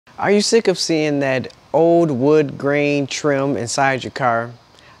Are you sick of seeing that old wood grain trim inside your car?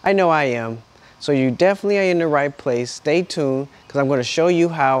 I know I am. So you definitely are in the right place. Stay tuned because I'm going to show you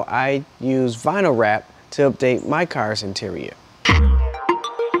how I use vinyl wrap to update my car's interior.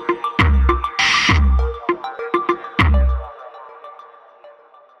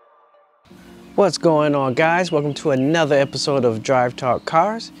 What's going on, guys? Welcome to another episode of Drive Talk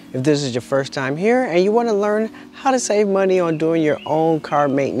Cars. If this is your first time here and you want to learn how to save money on doing your own car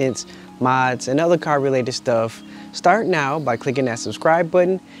maintenance, mods, and other car related stuff, start now by clicking that subscribe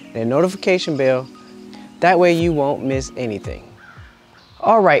button and the notification bell. That way you won't miss anything.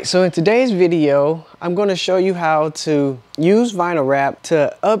 Alright, so in today's video, I'm going to show you how to use vinyl wrap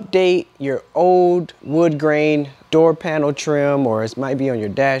to update your old wood grain door panel trim, or it might be on your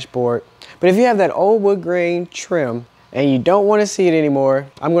dashboard. But if you have that old wood grain trim and you don't want to see it anymore,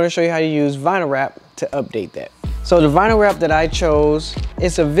 I'm going to show you how to use vinyl wrap to update that. So the vinyl wrap that I chose,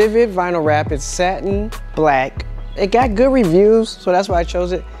 it's a vivid vinyl wrap. It's satin black. It got good reviews, so that's why I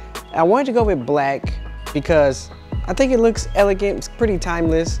chose it. I wanted to go with black because I think it looks elegant. It's pretty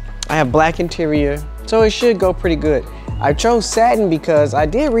timeless. I have black interior, so it should go pretty good. I chose satin because I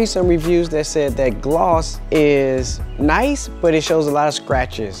did read some reviews that said that gloss is nice, but it shows a lot of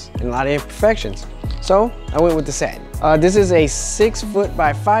scratches and a lot of imperfections. So I went with the satin. This is a 6 foot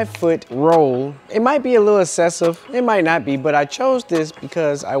by 5 foot roll. It might be a little excessive, it might not be, but I chose this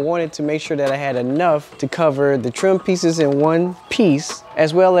because I wanted to make sure that I had enough to cover the trim pieces in one piece,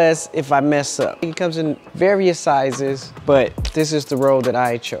 as well as if I mess up. It comes in various sizes, but this is the roll that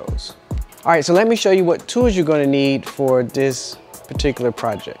I chose. All right, so let me show you what tools you're going to need for this particular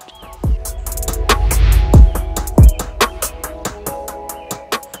project.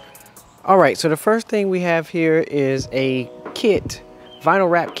 All right, so the first thing we have here is a kit,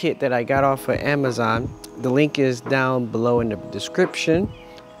 vinyl wrap kit that I got off of Amazon. The link is down below in the description.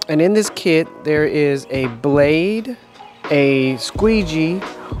 And in this kit, there is a blade, a squeegee.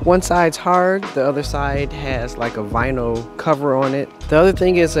 One side's hard, the other side has like a vinyl cover on it. The other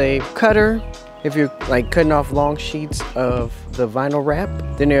thing is a cutter, if you're like cutting off long sheets of the vinyl wrap.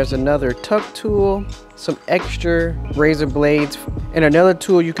 Then there's another tuck tool, some extra razor blades, and another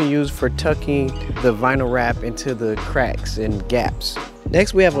tool you can use for tucking the vinyl wrap into the cracks and gaps.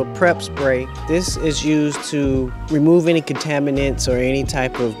 Next, we have a prep spray. This is used to remove any contaminants or any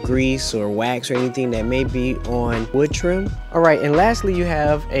type of grease or wax or anything that may be on wood trim. All right, and lastly, you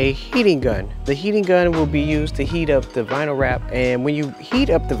have a heating gun. The heating gun will be used to heat up the vinyl wrap, and when you heat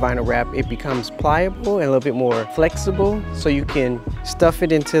up the vinyl wrap, it becomes pliable and a little bit more flexible, so you can stuff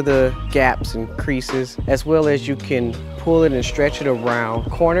it into the gaps and creases, as well as you can pull it and stretch it around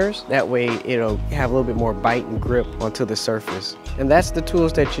corners. That way it'll have a little bit more bite and grip onto the surface. And that's the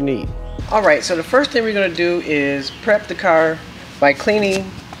tools that you need. All right, so the first thing we're gonna do is prep the car by cleaning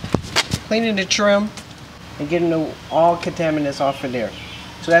the trim and getting all contaminants off of there.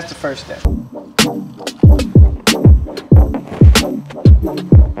 So that's the first step.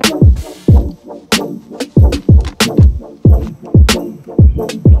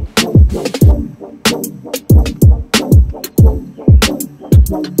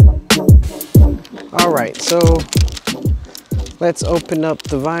 All right, so let's open up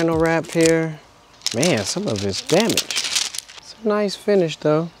the vinyl wrap here. Man, some of it's damaged. It's a nice finish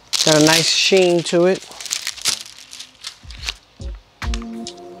though. Got a nice sheen to it.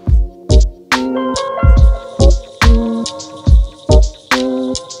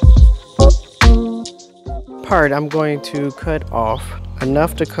 Part I'm going to cut off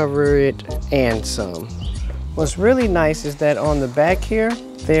enough to cover it and some. What's really nice is that on the back here,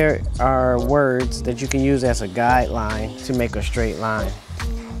 there are words that you can use as a guideline to make a straight line.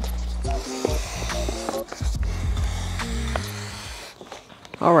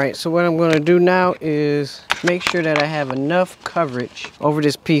 All right, so what I'm going to do now is make sure that I have enough coverage over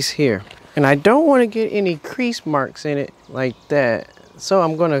this piece here. And I don't want to get any crease marks in it like that. So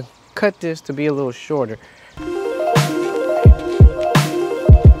I'm going to cut this to be a little shorter.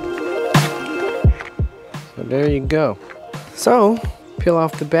 So there you go. So peel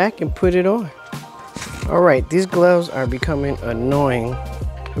off the back and put it on. All right, these gloves are becoming annoying.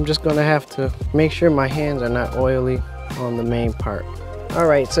 I'm just gonna have to make sure my hands are not oily on the main part. All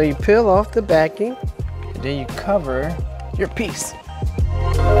right, so you peel off the backing and then you cover your piece.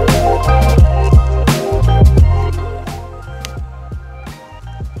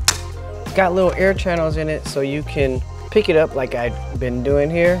 Got little air channels in it so you can pick it up like I've been doing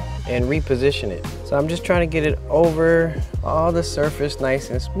here and reposition it. So I'm just trying to get it over all the surface nice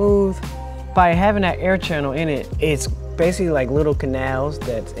and smooth. By having that air channel in it, it's basically like little canals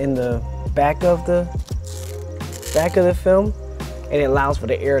that's in the back of the film. and it allows for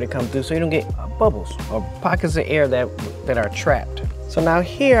the air to come through so you don't get bubbles or pockets of air that are trapped. So now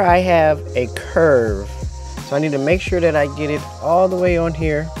here I have a curve. So I need to make sure that I get it all the way on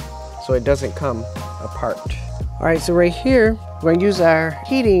here so it doesn't come apart. All right, so right here, we're gonna use our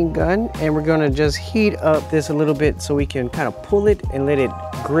heating gun and we're gonna just heat up this a little bit so we can kind of pull it and let it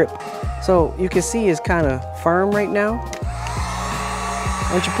grip. So you can see it's kind of firm right now.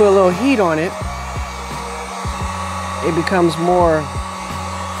 Once you put a little heat on it, it becomes more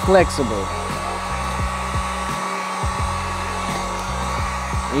flexible.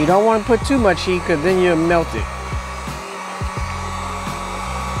 You don't want to put too much heat because then you'll melt it.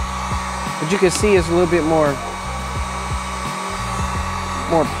 But you can see it's a little bit more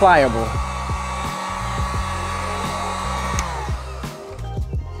pliable.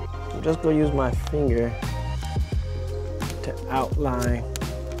 I'm just going to use my finger to outline,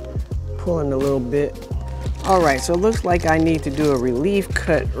 pulling a little bit. All right, so it looks like I need to do a relief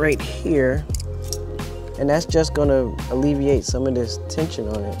cut right here. And that's just gonna alleviate some of this tension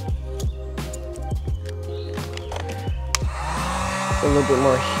on it. A little bit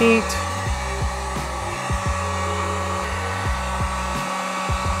more heat.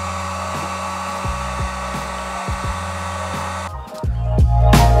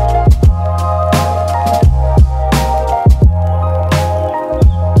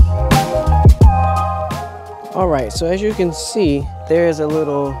 All right, so as you can see, there's a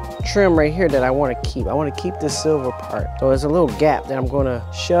little trim right here that I want to keep. I want to keep this silver part. So there's a little gap that I'm going to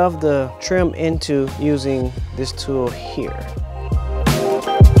shove the trim into using this tool here.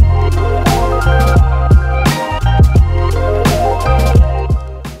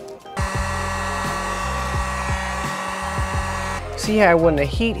 See how when the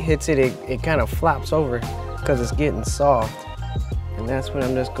heat hits it, it kind of flops over because it's getting soft. And that's when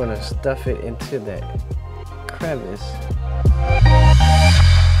I'm just going to stuff it into that crevice.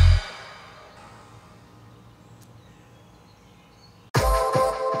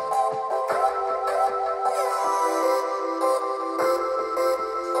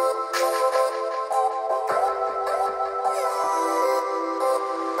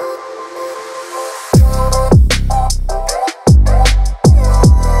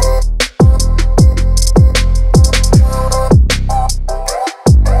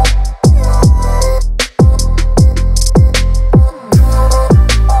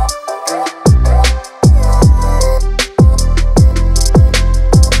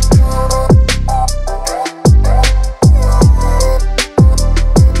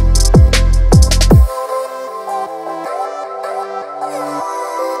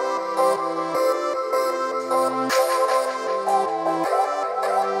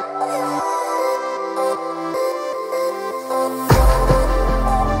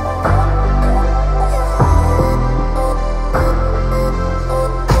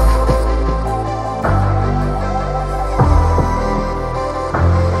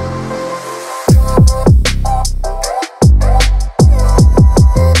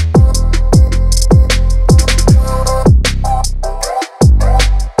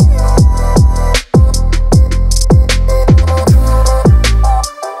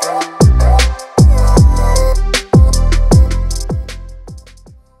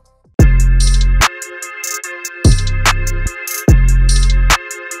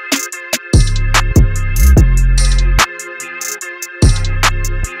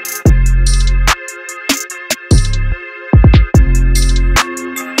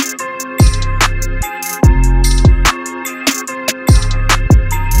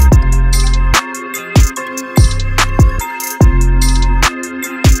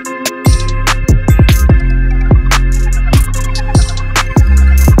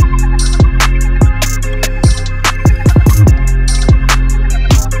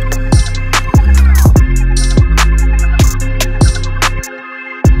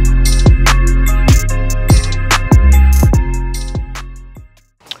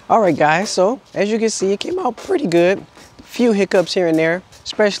 All right guys, so as you can see, it came out pretty good. A few hiccups here and there,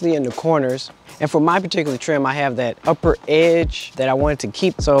 especially in the corners. And for my particular trim, I have that upper edge that I wanted to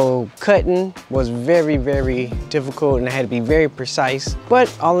keep. So cutting was very, very difficult and I had to be very precise.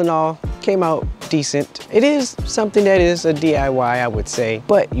 But all in all, came out decent. It is something that is a DIY, I would say,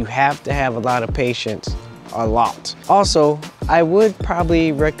 but you have to have a lot of patience. A lot. Also, I would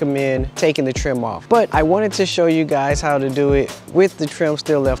probably recommend taking the trim off, but I wanted to show you guys how to do it with the trim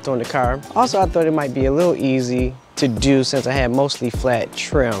still left on the car. Also, I thought it might be a little easy to do since I had mostly flat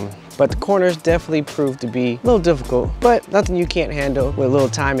trim. But the corners definitely proved to be a little difficult, but nothing you can't handle with a little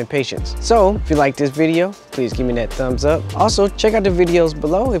time and patience. So if you like this video, please give me that thumbs up. Also, check out the videos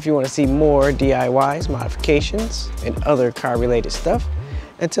below if you want to see more DIYs, modifications, and other car related stuff.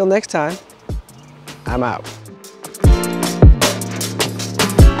 Until next time, I'm out.